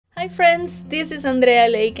Hi friends, this is Andrea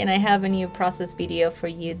Lake and I have a new process video for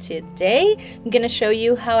you today. I'm gonna show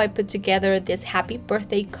you how I put together this happy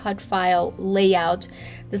birthday cut file layout.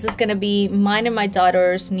 This is gonna be mine and my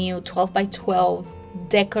daughter's new 12 by 12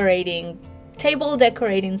 table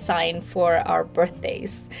decorating sign for our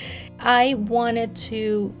birthdays. I wanted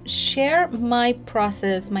to share my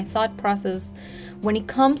process, my thought process when it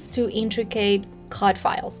comes to intricate cut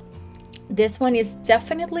files. This one is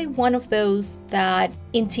definitely one of those that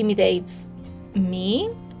intimidates me,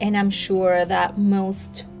 and I'm sure that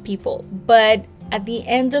most people. But at the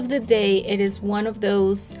end of the day, it is one of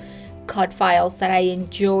those cut files that I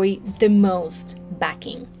enjoy the most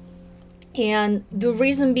backing. And the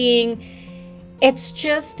reason being, it's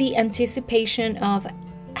just the anticipation of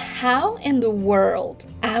how in the world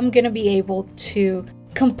I'm gonna be able to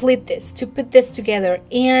complete this, to put this together.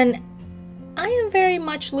 And I am very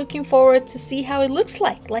much looking forward to see how it looks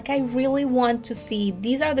like. Like, I really want to see,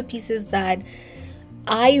 these are the pieces that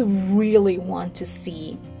I really want to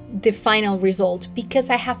see the final result, because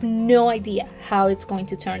I have no idea how it's going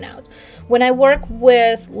to turn out. When I work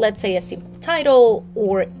with, let's say, a simple title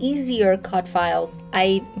or easier cut files,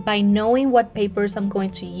 by knowing what papers I'm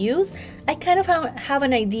going to use, I kind of have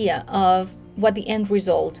an idea of what the end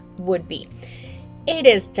result would be. It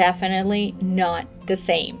is definitely not the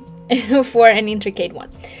same for an intricate one.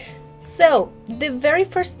 So the very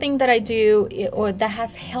first thing that I do, or that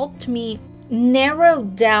has helped me narrow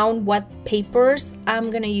down what papers I'm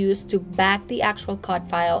gonna use to back the actual cut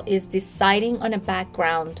file, is deciding on a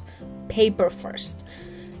background paper first.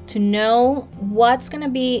 To know what's gonna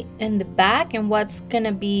be in the back and what's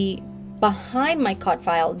gonna be behind my cut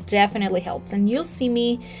file definitely helps. And you'll see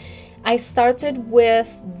me, I started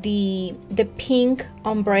with the pink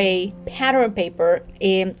ombre pattern paper.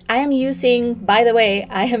 I am using, by the way,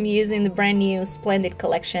 I am using the brand new Splendid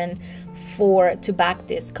collection to back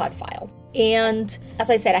this cut file. And as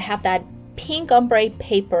I said, I have that pink ombre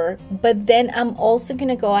paper, but then I'm also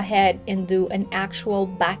gonna go ahead and do an actual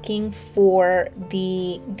backing for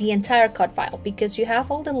the entire cut file, because you have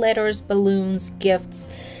all the letters, balloons, gifts,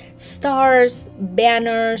 stars,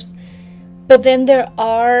 banners, but then there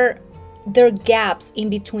are gaps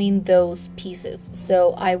in between those pieces.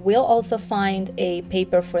 So I will also find a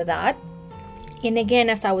paper for that. And again,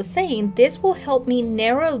 as I was saying, this will help me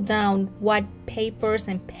narrow down what papers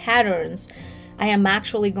and patterns I am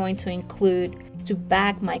actually going to include to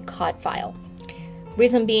back my cut file.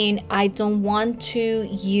 Reason being, I don't want to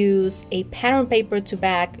use a pattern paper to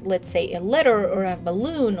back, let's say, a letter or a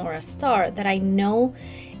balloon or a star that I know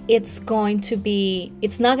it's not going to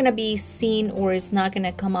be seen, or it's not going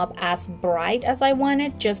to come up as bright as I want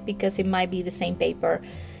it, just because it might be the same paper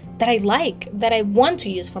that I like, that I want to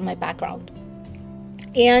use for my background.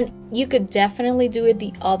 And you could definitely do it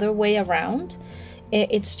the other way around.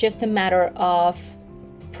 It's just a matter of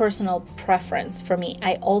personal preference for me.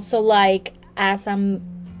 I also like, as I'm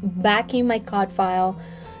backing my cut file,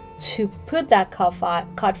 to put that cut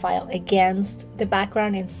file against the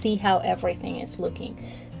background and see how everything is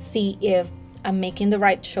looking. See if I'm making the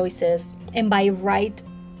right choices. And by right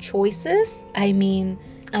choices, I mean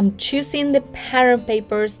I'm choosing the pattern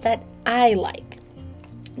papers that I like.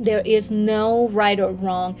 There is no right or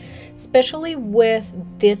wrong, especially with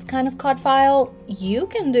this kind of cut file. You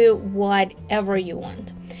can do whatever you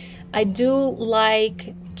want. I do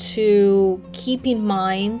like to keep in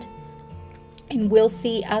mind, and we'll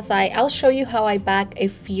see as I'll show you how I back a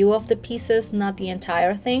few of the pieces, not the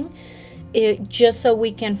entire thing, just so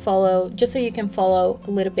you can follow a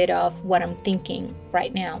little bit of what I'm thinking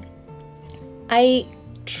right now. I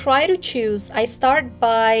start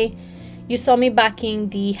by, you saw me backing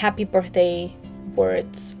the happy birthday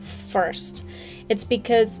words first. It's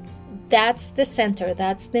because that's the center,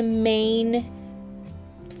 that's the main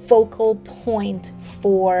focal point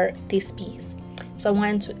for this piece. So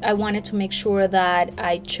I wanted to make sure that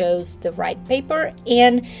I chose the right paper,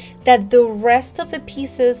 and that the rest of the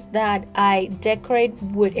pieces that I decorate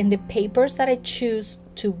with, and the papers that I choose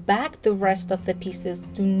to back the rest of the pieces,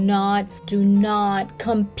 do not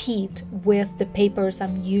compete with the papers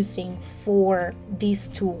I'm using for these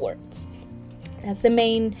two words. That's the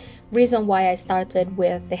main reason why I started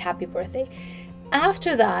with the happy birthday.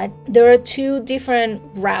 After that, there are two different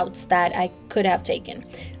routes that I could have taken.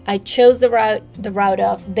 I chose the route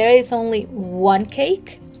of, there is only one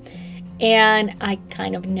cake, and I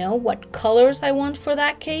kind of know what colors I want for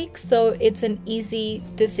that cake, so it's an easy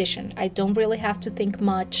decision. I don't really have to think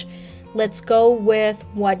much. Let's go with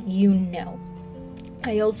what you know.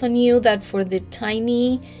 I also knew that for the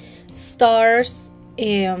tiny stars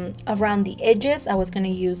around the edges, I was going to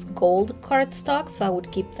use gold cardstock, so I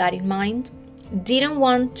would keep that in mind. didn't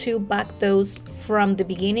want to back those from the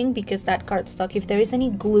beginning because that cardstock, if there is any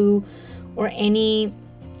glue or anything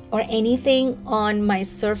on my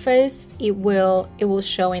surface, it will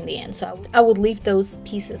show in the end. So I would leave those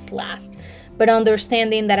pieces last, but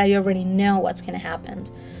understanding that I already know what's going to happen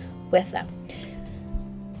with them.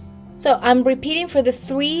 So I'm repeating for the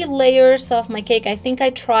 3 layers of my cake. I think I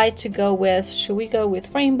tried to go with, should we go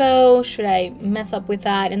with rainbow? Should I mess up with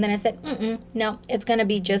that? And then I said, no, it's gonna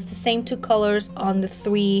be just the same 2 colors on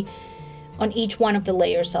on each one of the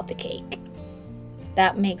layers of the cake.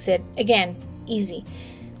 That makes it, again, easy.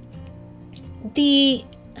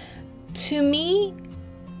 To me,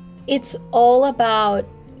 it's all about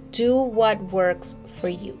do what works for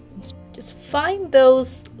you. Just find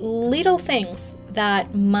those little things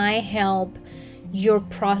that might help your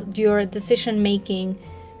decision-making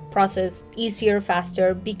process easier,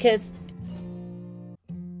 faster, because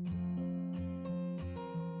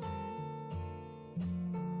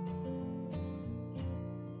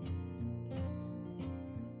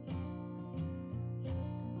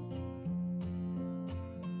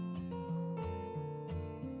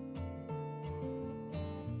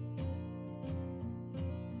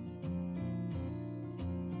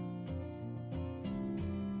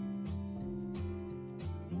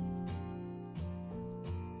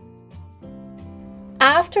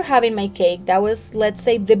after having my cake, that was, let's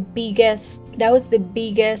say, the biggest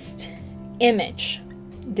image,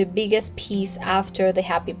 the biggest piece after the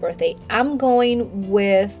happy birthday. I'm going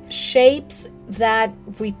with shapes that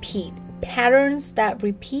repeat, patterns that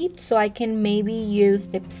repeat, so I can maybe use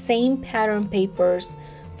the same pattern papers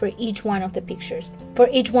for each one of the pictures, for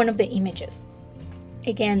each one of the images.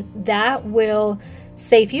 Again, that will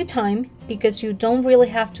save you time because you don't really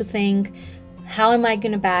have to think, how am I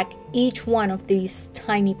going to back each one of these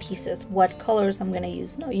tiny pieces? What colors I'm going to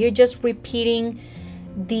use? No, you're just repeating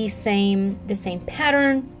the same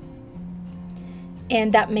pattern,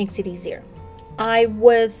 and that makes it easier. I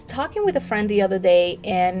was talking with a friend the other day,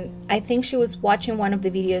 and I think she was watching one of the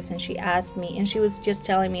videos, and she asked me, and she was just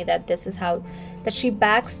telling me that this is how that she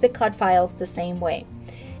backs the cut files the same way.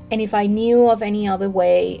 And if I knew of any other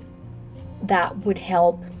way that would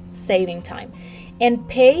help saving time. And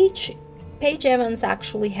Paige Evans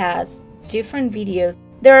actually has different videos.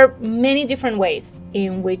 There are many different ways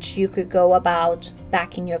in which you could go about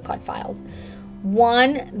backing your cut files.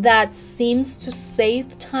 One that seems to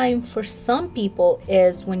save time for some people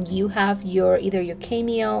is when you have either your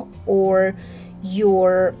Cameo or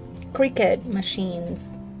your Cricut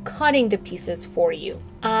machines cutting the pieces for you.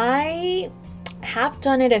 I have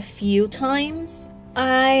done it a few times.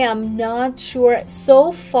 I am not sure.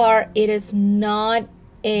 So far, it is not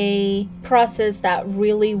a process that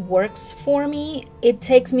really works for me. It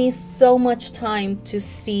takes me so much time to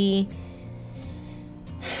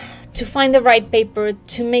find the right paper,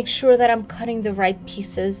 to make sure that I'm cutting the right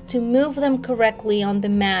pieces, to move them correctly on the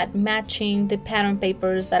mat, matching the pattern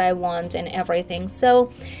papers that I want and everything.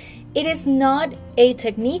 So it is not a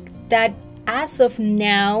technique that as of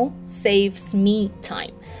now saves me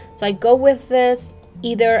time. So I go with this.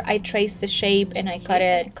 Either I trace the shape and I cut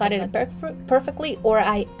it perfectly, or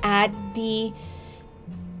I add a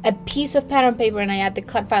piece of pattern paper and I add the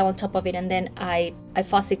cut file on top of it, and then I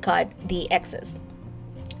fussy cut the excess.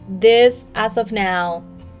 This, as of now,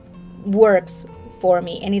 works for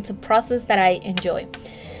me, and it's a process that I enjoy.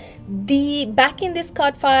 Backing this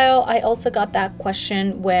cut file, I also got that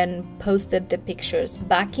question when posted the pictures.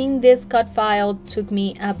 Backing this cut file took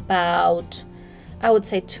me about, I would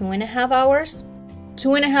say, 2.5 hours.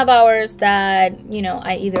 2.5 hours that,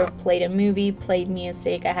 I either played a movie, played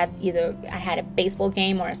music, I had a baseball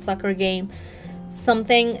game or a soccer game,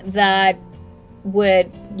 something that would,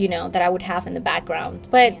 that I would have in the background.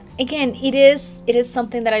 But again, it is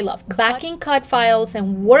something that I love. Backing cut files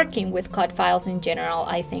and working with cut files in general,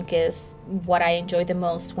 I think, is what I enjoy the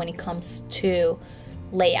most when it comes to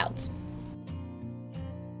layouts.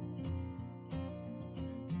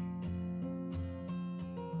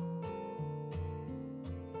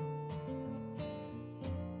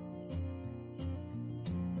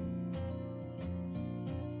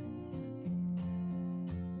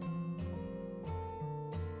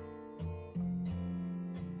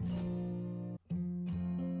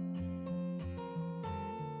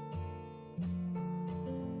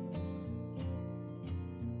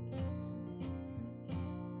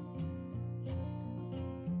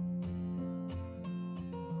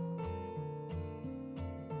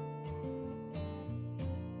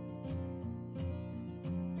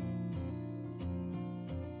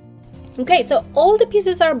 Okay, so all the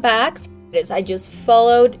pieces are backed. I just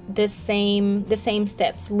followed the same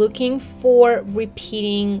steps, looking for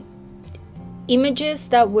repeating images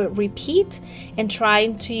that will repeat and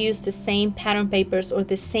trying to use the same pattern papers or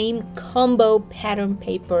the same combo pattern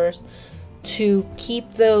papers to keep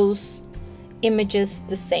those images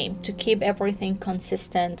the same, to keep everything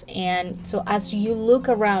consistent. And so as you look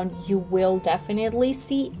around, you will definitely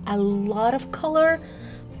see a lot of color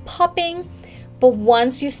popping, but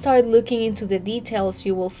once you start looking into the details,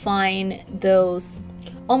 you will find those,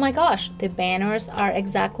 oh my gosh, the banners are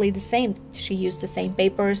exactly the same. She used the same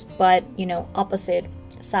papers, but you know, opposite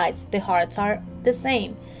sides. The hearts are the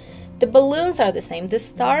same, the balloons are the same, the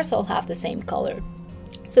stars all have the same color.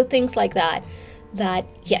 So things like that,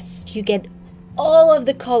 yes, you get all of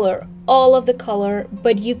the color,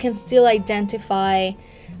 but you can still identify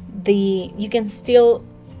you can still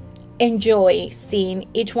enjoy seeing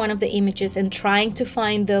each one of the images and trying to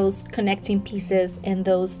find those connecting pieces and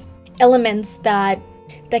those elements that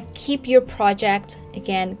keep your project,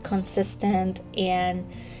 again, consistent, and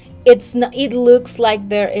it looks like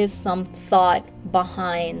there is some thought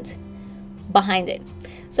behind it.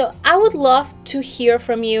 So I would love to hear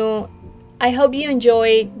from you. I hope you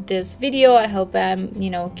enjoyed this video. I hope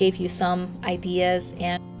gave you some ideas,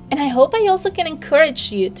 and I hope I also can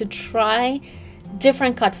encourage you to try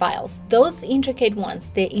different cut files, those intricate ones,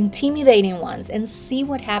 the intimidating ones, and see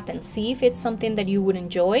what happens. See if it's something that you would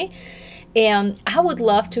enjoy. And I would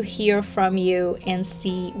love to hear from you and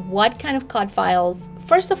see what kind of cut files.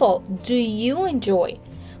 First of all, do you enjoy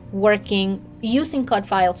using cut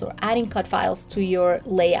files or adding cut files to your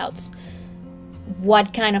layouts?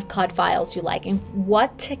 What kind of cut files you like, and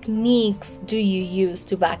what techniques do you use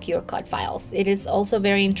to back your cut files? It is also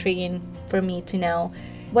very intriguing for me to know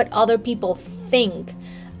what other people think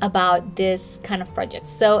about this kind of project.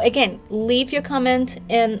 So again, leave your comment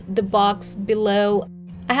in the box below.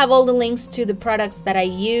 I have all the links to the products that I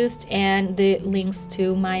used and the links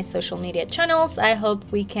to my social media channels. I hope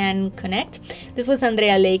we can connect. This was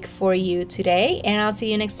Andrea Lake for you today, and I'll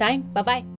see you next time. Bye-bye.